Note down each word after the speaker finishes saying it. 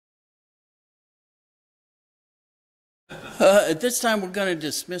At this time, we're going to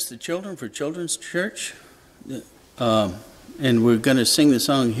dismiss the children for Children's Church. And we're going to sing the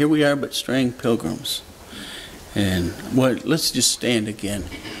song, Here We Are But Straying Pilgrims. And let's just stand again.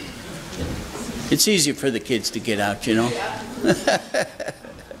 It's easier for the kids to get out, you know.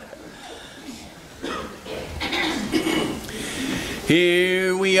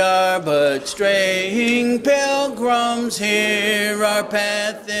 Here we are but straying pilgrims, here our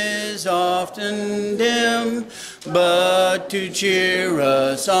path is often dim, but to cheer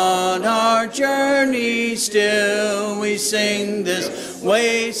us on our journey still we sing this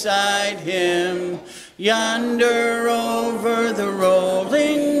wayside hymn. Yonder over the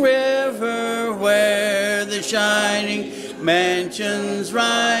rolling river where the shining mansions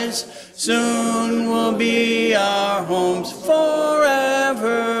rise, soon will be our homes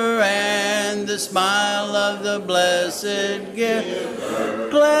forever, and the smile of the blessed giver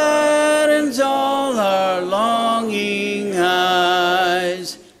gladdens all our longing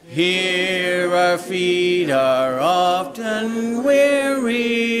eyes. Here our feet are often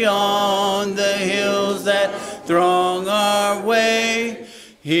weary on the hills that throng our way.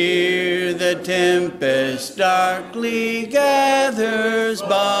 Here the tempest darkly gathers,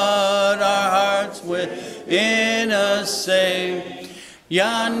 but our hearts within us say,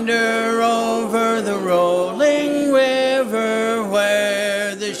 yonder over the rolling river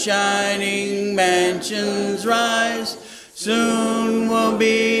where the shining mansions rise, soon will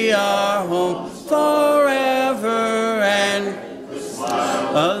be our home forever, and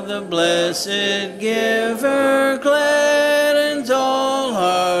of the blessed giver gladdens all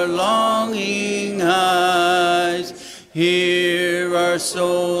our longing eyes. Here our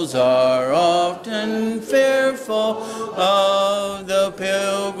souls are often fearful of the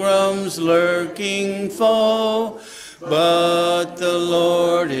pilgrim's lurking foe, but the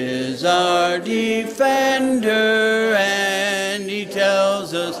Lord is our defender, and he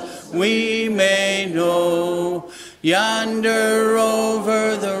tells us we may know. Yonder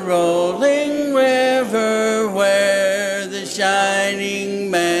over the rolling river where the shining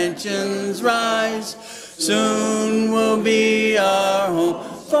mansions rise, soon will be our home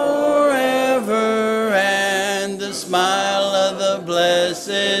forever, and the smile of the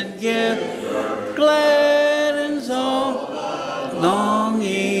blessed giver gladdens all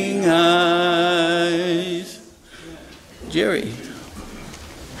longing eyes. Jerry.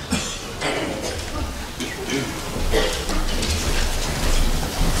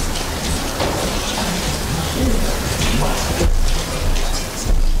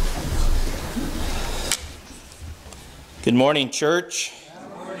 Good morning, church.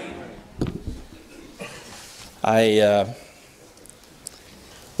 Good morning. I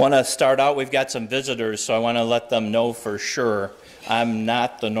want to start out, we've got some visitors, so I want to let them know for sure I'm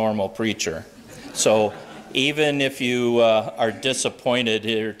not the normal preacher. So even if you are disappointed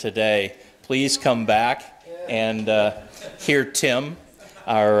here today, please come back and hear Tim,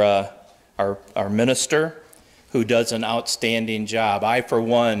 our minister, who does an outstanding job. I, for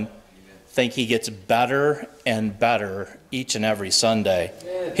one, think he gets better and better each and every Sunday.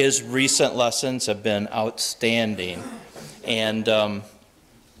 His recent lessons have been outstanding, and I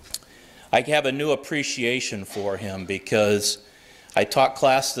have a new appreciation for him because I taught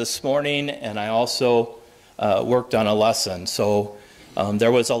class this morning and I also worked on a lesson. So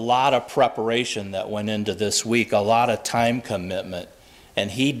there was a lot of preparation that went into this week, a lot of time commitment,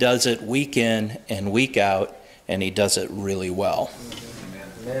 and he does it week in and week out, and he does it really well.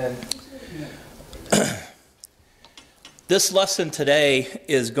 Amen. This lesson today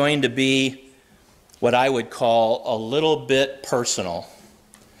is going to be what I would call a little bit personal.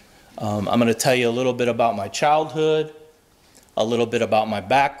 I'm going to tell you a little bit about my childhood, a little bit about my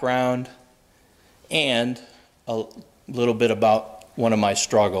background, and a little bit about one of my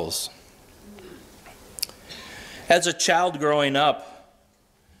struggles. As a child growing up,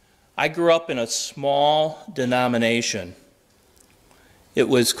 I grew up in a small denomination. It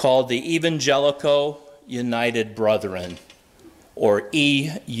was called the Evangelical United Brethren, or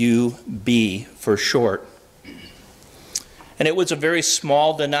EUB for short. And it was a very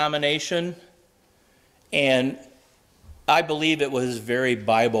small denomination, and I believe it was very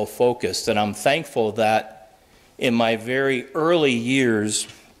Bible focused, and I'm thankful that in my very early years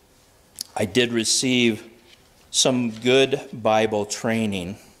I did receive some good Bible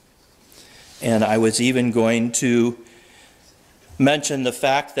training. And I was even going to mention the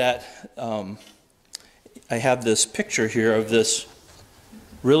fact that I have this picture here of this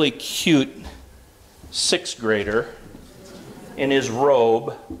really cute 6th grader in his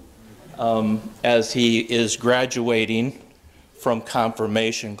robe as he is graduating from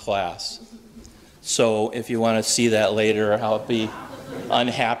confirmation class. So if you want to see that later, I'll be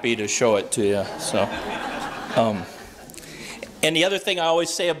unhappy to show it to you. So, and the other thing I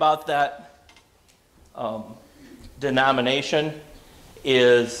always say about that denomination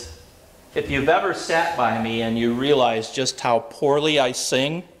is, if you've ever sat by me and you realize just how poorly I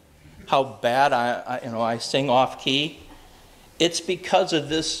sing, how bad I sing off key, it's because of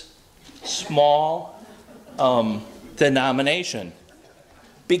this small denomination.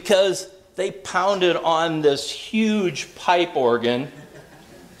 Because they pounded on this huge pipe organ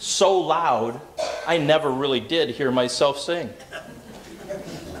so loud, I never really did hear myself sing.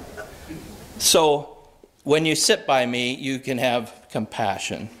 So when you sit by me, you can have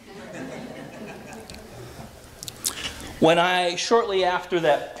compassion. When shortly after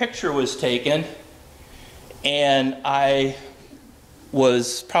that picture was taken, and I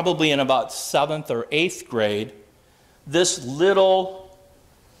was probably in about 7th or 8th grade, this little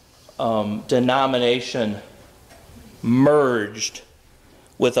denomination merged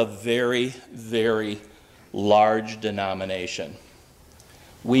with a very, very large denomination.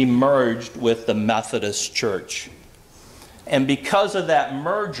 We merged with the Methodist Church. And because of that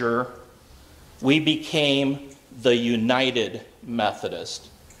merger, we became the United Methodist.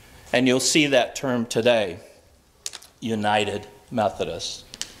 And you'll see that term today, United Methodist.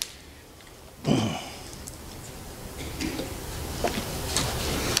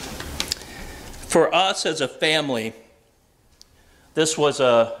 For us as a family, this was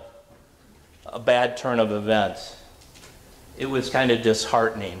a bad turn of events. It was kind of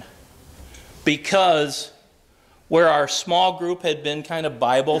disheartening, because where our small group had been kind of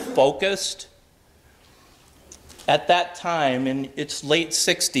Bible focused, at that time, in its late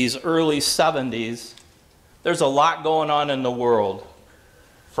 60s, early 70s, there's a lot going on in the world,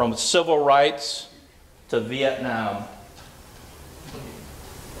 from civil rights to Vietnam.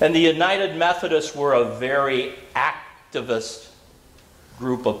 And the United Methodists were a very activist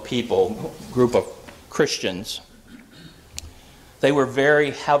group of people, group of Christians. They were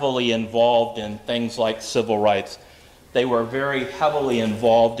very heavily involved in things like civil rights. They were very heavily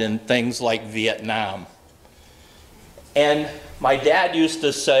involved in things like Vietnam. And my dad used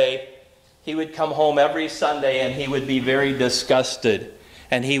to say, he would come home every Sunday and he would be very disgusted.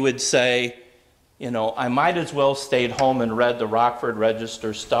 And he would say, you know, I might as well stayed home and read the Rockford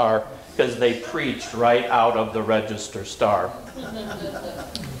Register Star, because they preached right out of the Register Star.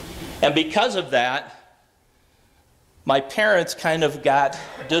 And because of that, my parents kind of got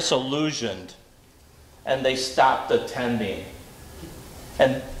disillusioned and they stopped attending.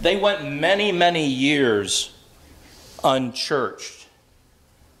 And they went many, many years unchurched,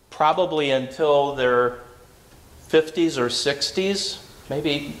 probably until their 50s or 60s,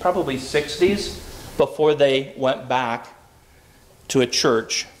 maybe probably 60s, before they went back to a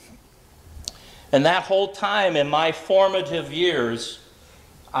church. And that whole time, in my formative years,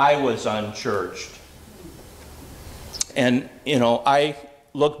 I was unchurched. And, you know, I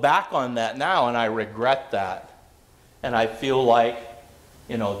look back on that now and I regret that. And I feel like,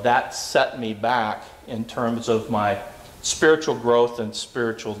 you know, that set me back in terms of my spiritual growth and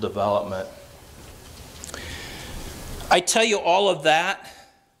spiritual development. I tell you all of that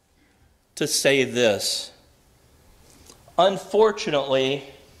to say this. Unfortunately,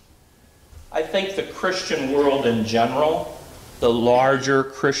 I think the Christian world in general, the larger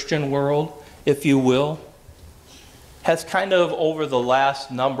Christian world, if you will, has kind of over the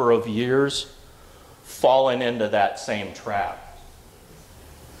last number of years fallen into that same trap.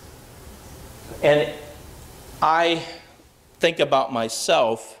 And I think about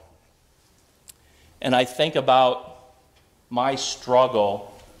myself, and I think about my struggle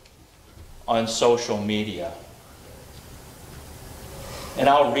on social media. And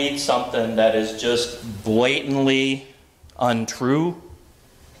I'll read something that is just blatantly untrue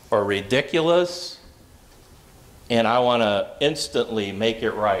or ridiculous, and I want to instantly make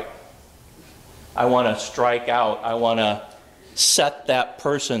it right. I want to strike out. I want to set that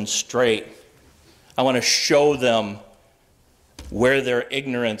person straight. I want to show them where their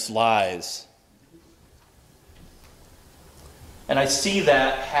ignorance lies. And I see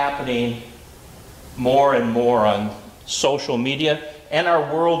that happening more and more on social media and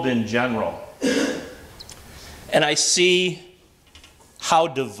our world in general. And I see how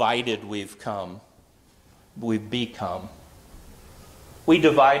divided we've become. We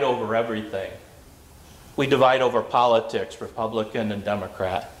divide over everything. We divide over politics, Republican and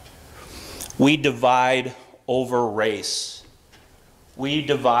Democrat. We divide over race. We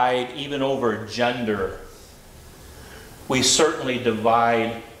divide even over gender. We certainly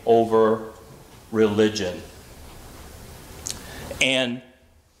divide over religion. And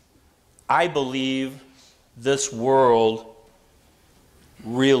I believe this world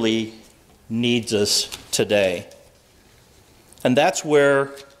really needs us today. And that's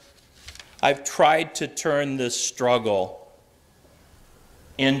where I've tried to turn this struggle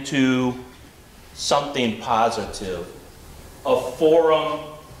into something positive, a forum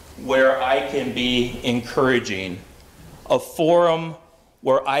where I can be encouraging, a forum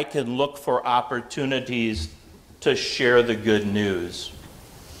where I can look for opportunities to share the good news.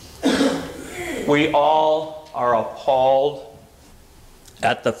 We all are appalled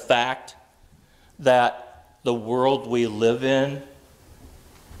at the fact that the world we live in,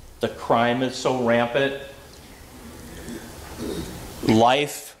 the crime is so rampant.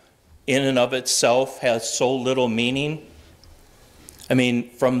 Life in and of itself has so little meaning. I mean,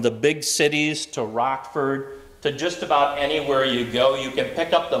 from the big cities to Rockford to just about anywhere you go, you can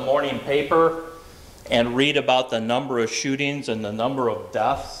pick up the morning paper and read about the number of shootings and the number of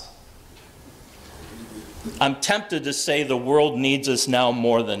deaths. I'm tempted to say the world needs us now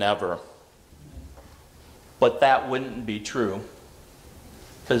more than ever. But that wouldn't be true,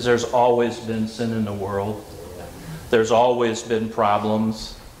 because there's always been sin in the world. There's always been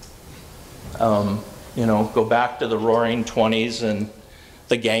problems. You know, go back to the Roaring '20s and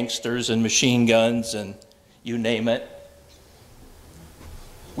the gangsters and machine guns and you name it.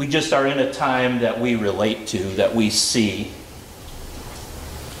 We just are in a time that we relate to, that we see.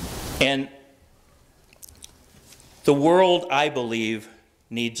 And the world, I believe,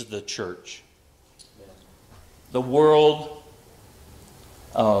 needs the church. The world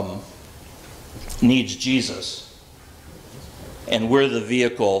needs Jesus. And we're the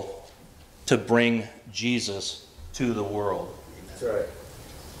vehicle to bring Jesus to the world. That's right.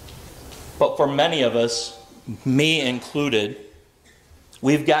 But for many of us, me included,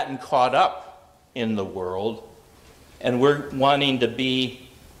 we've gotten caught up in the world, and we're wanting to be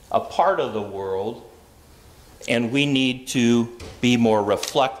a part of the world, and we need to be more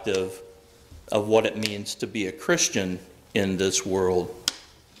reflective of what it means to be a Christian in this world.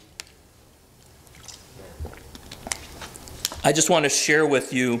 I just want to share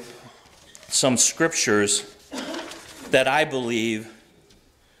with you some scriptures that I believe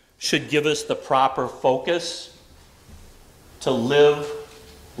should give us the proper focus to live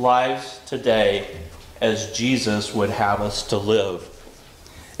lives today as Jesus would have us to live,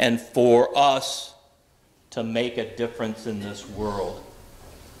 and for us to make a difference in this world.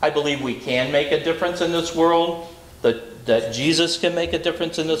 I believe we can make a difference in this world, that Jesus can make a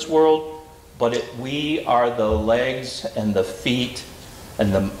difference in this world, but we are the legs and the feet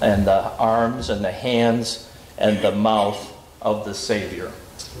and the arms and the hands and the mouth of the Savior.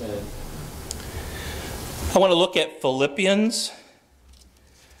 Amen. I want to look at Philippians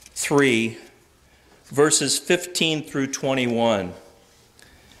 3, verses 15 through 21.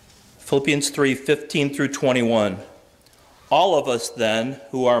 Philippians 3, 15 through 21. All of us then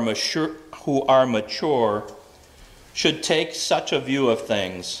who are mature should take such a view of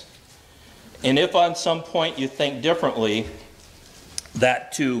things. And if on some point you think differently,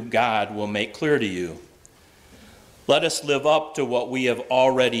 that too God will make clear to you. Let us live up to what we have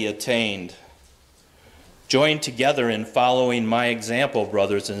already attained. Join together in following my example,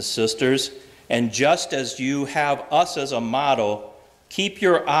 brothers and sisters, and just as you have us as a model, keep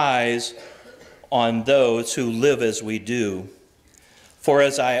your eyes on those who live as we do. For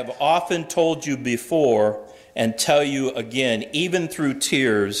as I have often told you before, and tell you again, even through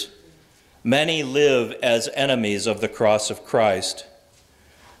tears, many live as enemies of the cross of Christ.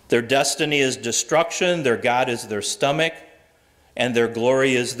 Their destiny is destruction, their God is their stomach, and their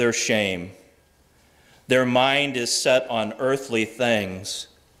glory is their shame. Their mind is set on earthly things,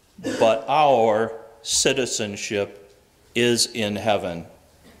 but our citizenship is in heaven.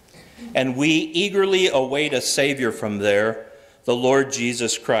 And we eagerly await a Savior from there, the Lord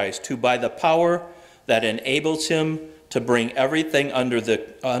Jesus Christ, who by the power that enables him to bring everything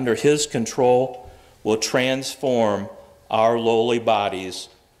under his control will transform our lowly bodies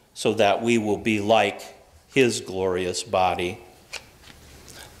so that we will be like his glorious body.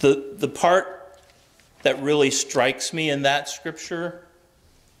 The part that really strikes me in that scripture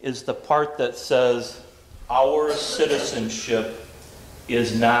is the part that says, our citizenship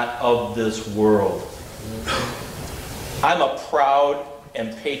is not of this world. I'm a proud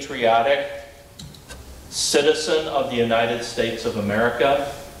and patriotic citizen of the United States of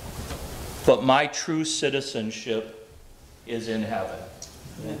America, but my true citizenship is in heaven.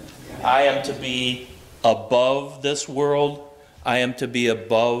 I am to be above this world. I am to be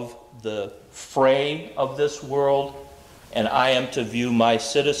above the fray of this world, and I am to view my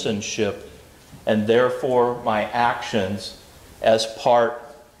citizenship and therefore my actions as part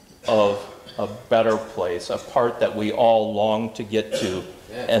of a better place, a part that we all long to get to,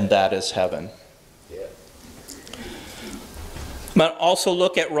 and that is heaven. But also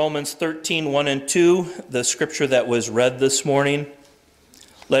look at Romans 13, 1 and 2, the scripture that was read this morning.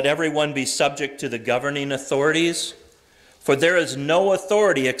 Let everyone be subject to the governing authorities, for there is no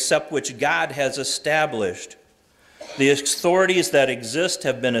authority except which God has established. The authorities that exist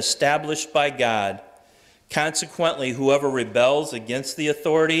have been established by God. Consequently, whoever rebels against the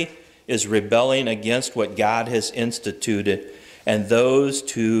authority is rebelling against what God has instituted, and those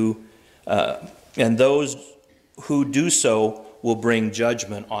who do so will bring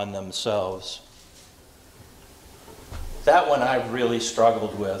judgment on themselves. That one I really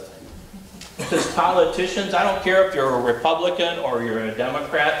struggled with. Because politicians, I don't care if you're a Republican or you're a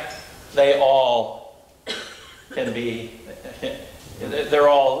Democrat, they all can be, they're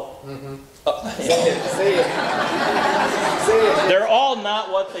all, Say it. they're all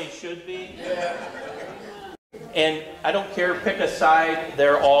not what they should be. And I don't care, pick a side,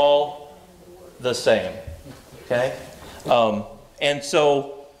 they're all the same. Okay? And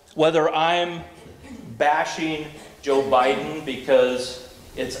so whether I'm bashing Joe Biden because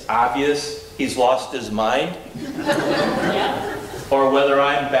it's obvious he's lost his mind, or whether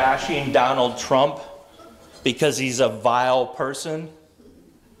I'm bashing Donald Trump because he's a vile person,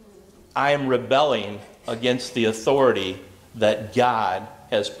 I am rebelling against the authority that God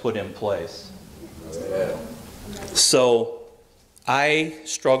has put in place. So I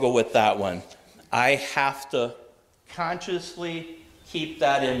struggle with that one. I have to consciously keep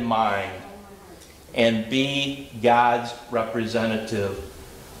that in mind and be God's representative,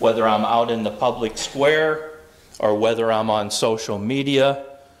 whether I'm out in the public square or whether I'm on social media.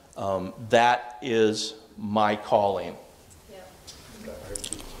 That is my calling.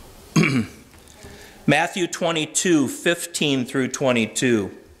 Matthew 22, 15 through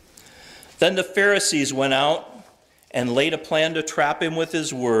 22. Then the Pharisees went out and laid a plan to trap him with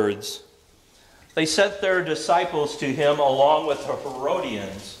his words. They sent their disciples to him along with the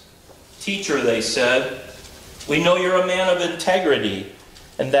Herodians. Teacher, they said, we know you're a man of integrity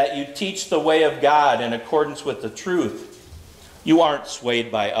and that you teach the way of God in accordance with the truth. You aren't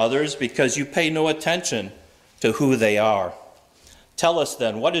swayed by others because you pay no attention to who they are. Tell us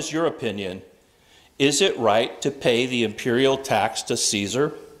then, what is your opinion? Is it right to pay the imperial tax to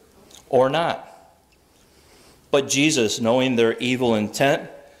Caesar or not? But Jesus, knowing their evil intent,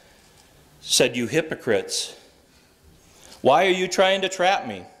 said, you hypocrites, why are you trying to trap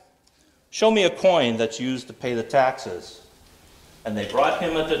me? Show me a coin that's used to pay the taxes. And they brought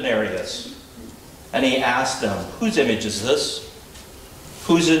him a denarius. And he asked them, whose image is this?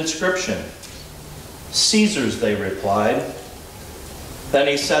 Whose inscription? Caesar's, they replied. Then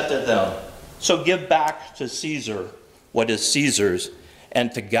he said to them, so give back to Caesar what is Caesar's,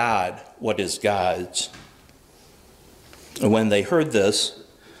 and to God what is God's. And when they heard this,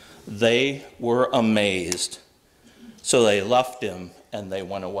 they were amazed. So they left him and they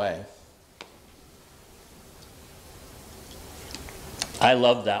went away. I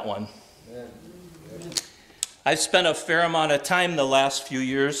love that one. I've spent a fair amount of time the last few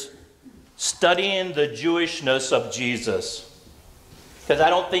years studying the Jewishness of Jesus. Because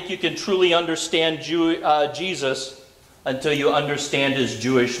I don't think you can truly understand Jesus until you understand his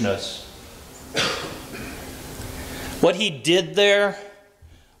Jewishness. What he did there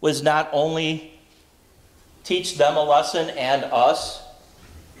was not only teach them a lesson and us,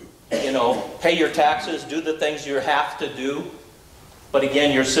 pay your taxes, do the things you have to do, but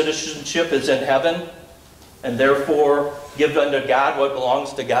again, your citizenship is in heaven, and therefore give unto God what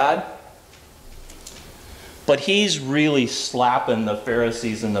belongs to God. But he's really slapping the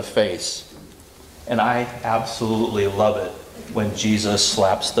Pharisees in the face. And I absolutely love it when Jesus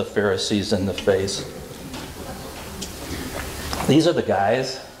slaps the Pharisees in the face. These are the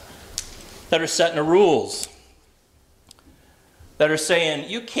guys that are setting the rules. That are saying,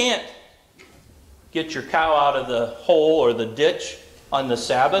 you can't get your cow out of the hole or the ditch on the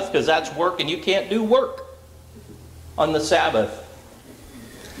Sabbath because that's work and you can't do work on the Sabbath.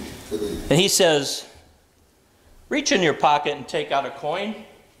 And he says, reach in your pocket and take out a coin.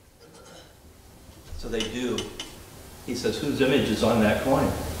 So they do. He says, whose image is on that coin?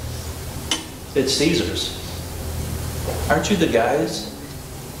 It's Caesar's. Aren't you the guys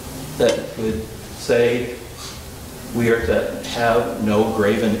that would say we are to have no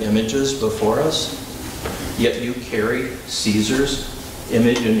graven images before us, yet you carry Caesar's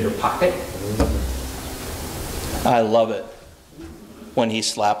image in your pocket? I love it when he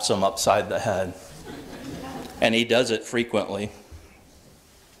slaps them upside the head. And he does it frequently.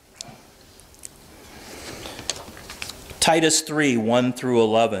 Titus 3, 1 through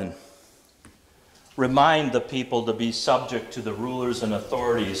 11. Remind the people to be subject to the rulers and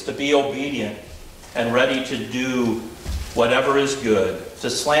authorities, to be obedient and ready to do whatever is good,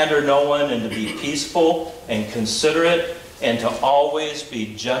 to slander no one, and to be peaceful and considerate, and to always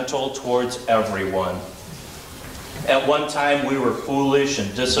be gentle towards everyone. At one time we were foolish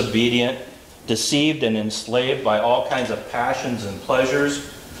and disobedient, deceived and enslaved by all kinds of passions and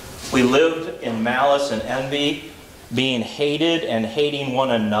pleasures. We lived in malice and envy, being hated and hating one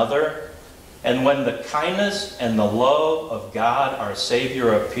another. And when the kindness and the love of God, our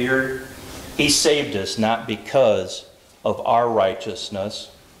Savior, appeared, He saved us not because of our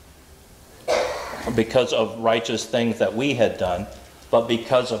righteousness, or because of righteous things that we had done, but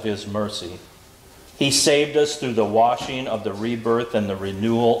because of His mercy. He saved us through the washing of the rebirth and the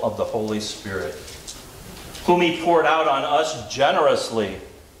renewal of the Holy Spirit, whom He poured out on us generously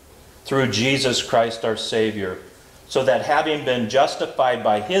through Jesus Christ our Savior, so that having been justified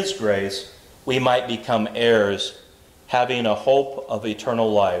by His grace, we might become heirs, having a hope of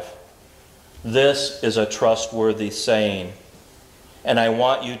eternal life. This is a trustworthy saying, and I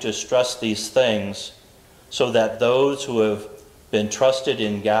want you to stress these things so that those who have trusted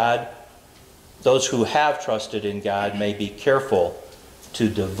in God may be careful to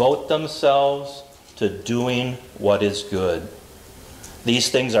devote themselves to doing what is good. These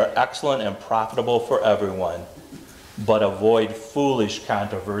things are excellent and profitable for everyone, but avoid foolish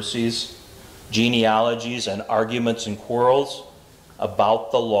controversies, genealogies, and arguments and quarrels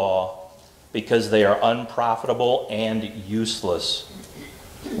about the law, because they are unprofitable and useless.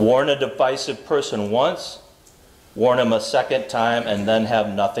 Warn a divisive person once, warn him a second time, and then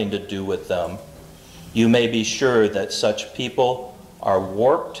have nothing to do with them. You may be sure that such people are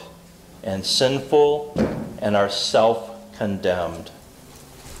warped and sinful and are self-condemned.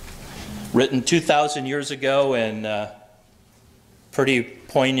 Written 2,000 years ago, and pretty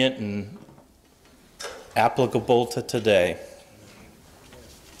poignant and applicable to today.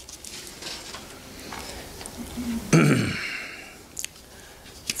 1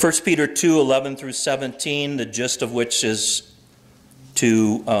 Peter 2, 11 through 17, the gist of which is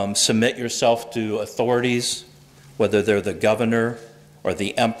to submit yourself to authorities, whether they're the governor or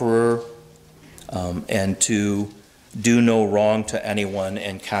the emperor, and to do no wrong to anyone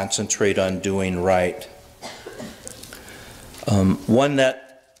and concentrate on doing right. One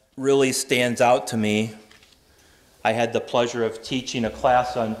that really stands out to me, I had the pleasure of teaching a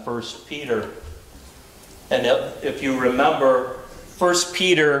class on 1 Peter. And if you remember, 1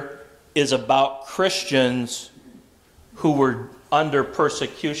 Peter is about Christians who were under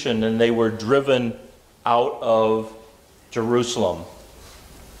persecution and they were driven out of Jerusalem.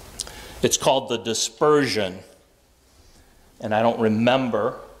 It's called the dispersion. And I don't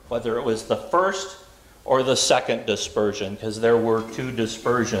remember whether it was the first or the second dispersion, because there were two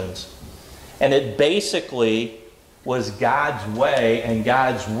dispersions. And it basically was God's way and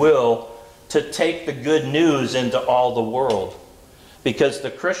God's will to take the good news into all the world. Because the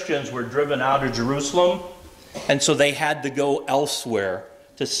Christians were driven out of Jerusalem, and so they had to go elsewhere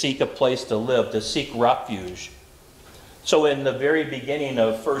to seek a place to live, to seek refuge. So in the very beginning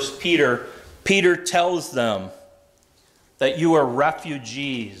of 1 Peter, Peter tells them that you are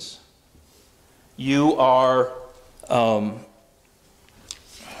refugees. You are I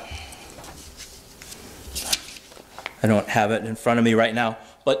don't have it in front of me right now,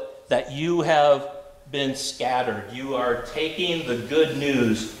 but that you have been scattered. You are taking the good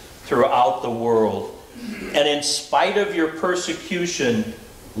news throughout the world. And in spite of your persecution,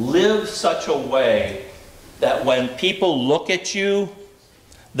 live such a way that when people look at you,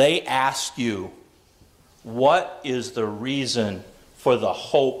 they ask you, what is the reason for the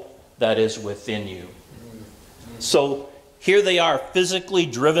hope that is within you? So here they are, physically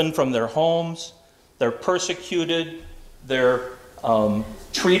driven from their homes. They're persecuted. They're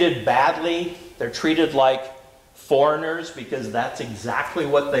treated badly. They're treated like foreigners, because that's exactly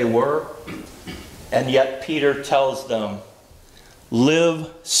what they were. And yet Peter tells them,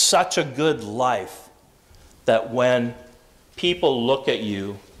 live such a good life that when people look at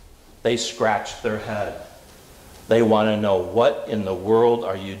you, they scratch their head. They want to know, what in the world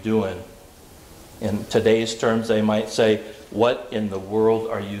are you doing? In today's terms, they might say, what in the world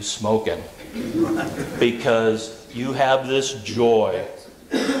are you smoking? Because you have this joy.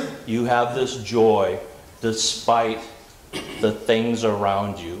 You have this joy despite the things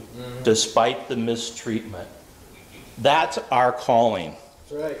around you, despite the mistreatment. That's our calling.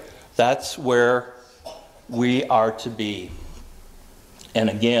 That's right. That's where we are to be. And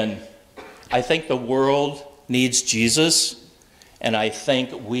again, I think the world needs Jesus, and I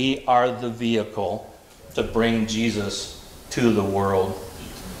think we are the vehicle to bring Jesus to the world.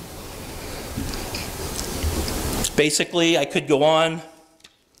 Basically, I could go on.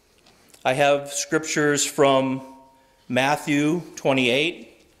 I have scriptures from Matthew 28,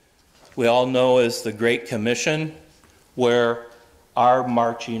 we all know as the Great Commission, where our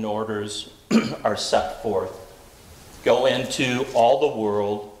marching orders are set forth. Go into all the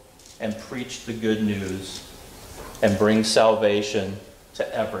world and preach the good news and bring salvation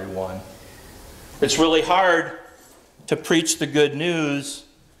to everyone. It's really hard to preach the good news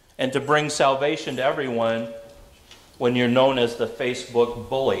and to bring salvation to everyone when you're known as the Facebook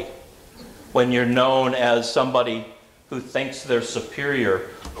bully, when you're known as somebody who thinks they're superior,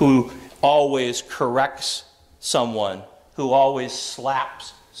 who always corrects someone, who always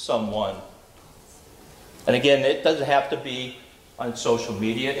slaps someone. And again, it doesn't have to be on social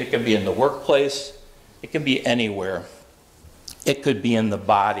media. It can be in the workplace. It can be anywhere. It could be in the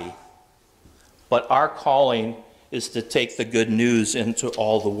body. But our calling is to take the good news into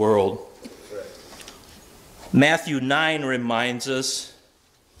all the world. Matthew 9 reminds us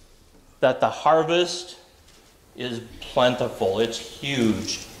that the harvest is plentiful, it's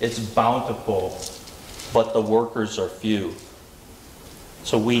huge, it's bountiful, but the workers are few.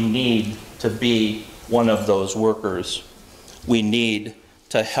 So we need to be one of those workers. We need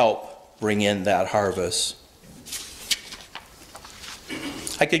to help bring in that harvest.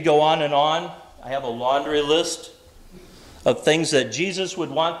 I could go on and on. I have a laundry list of things that Jesus would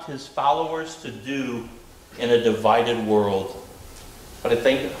want his followers to do in a divided world. But I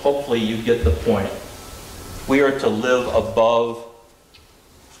think hopefully you get the point. We are to live above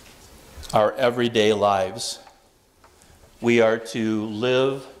our everyday lives. We are to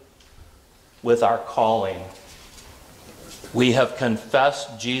live with our calling. We have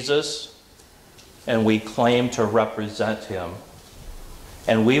confessed Jesus and we claim to represent him.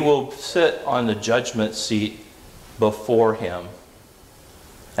 And we will sit on the judgment seat before him.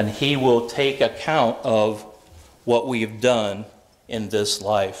 And he will take account of what we've done in this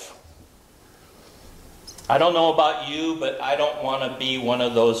life. I don't know about you, but I don't want to be one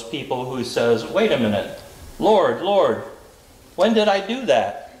of those people who says, wait a minute, Lord, Lord, when did I do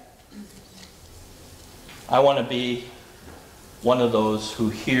that? I want to be one of those who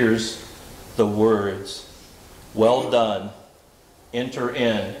hears the words, well done, enter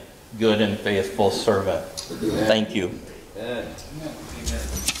in, good and faithful servant. Thank you. Amen.